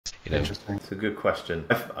Interesting. It's a good question.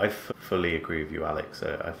 I fully agree with you, Alex.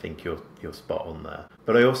 I think you're spot on there.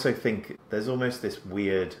 But I also think there's almost this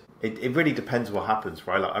weird. It really depends what happens,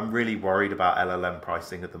 right? Like I'm really worried about LLM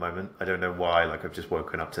pricing at the moment. I don't know why. Like I've just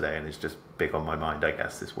woken up today and it's just big on my mind, I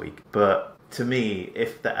guess, this week. But to me,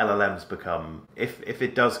 if the LLMs become, if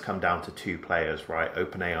it does come down to two players, right,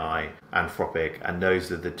 OpenAI, Anthropic, and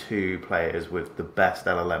those are the two players with the best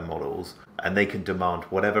LLM models, and they can demand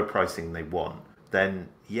whatever pricing they want, then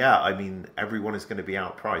yeah, I mean, everyone is going to be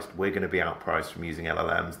outpriced. We're going to be outpriced from using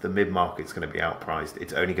LLMs. The mid market's going to be outpriced.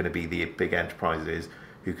 It's only going to be the big enterprises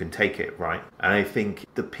who can take it, right? And I think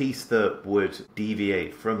the piece that would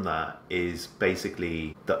deviate from that is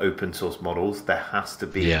basically the open source models. There has to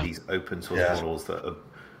be Yeah. these open source Yeah. models that are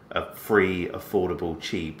free, affordable,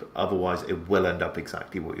 cheap. Otherwise, it will end up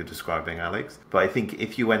exactly what you're describing, Alex. But I think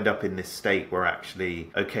if you end up in this state where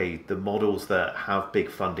actually, okay, the models that have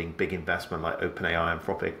big funding, big investment like OpenAI,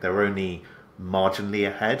 Anthropic, they're only marginally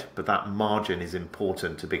ahead, but that margin is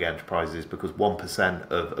important to big enterprises because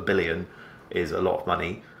 1% of a billion is a lot of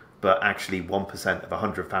money, but actually 1% of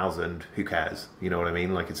 100,000, who cares? You know what I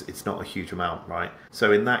mean? Like it's not a huge amount, right?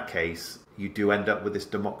 So in that case, you do end up with this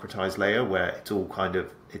democratized layer where it's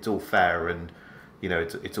all fair and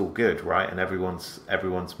it's all good, right? And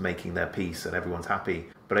everyone's making their piece and everyone's happy.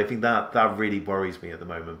 But I think that really worries me at the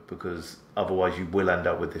moment because otherwise you will end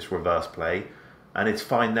up with this reverse play. And it's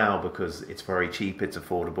fine now because it's very cheap, it's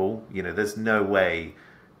affordable. There's no way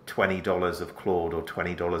 $20 of Claude or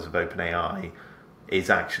 $20 of OpenAI is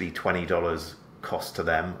actually $20 cost to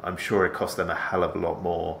them. I'm sure it costs them a hell of a lot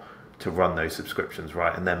more to run those subscriptions,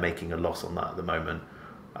 right? And they're making a loss on that at the moment.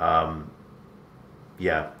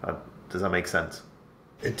 Yeah, does that make sense?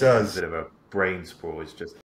 It A does. bit of a brain sprawl. It's just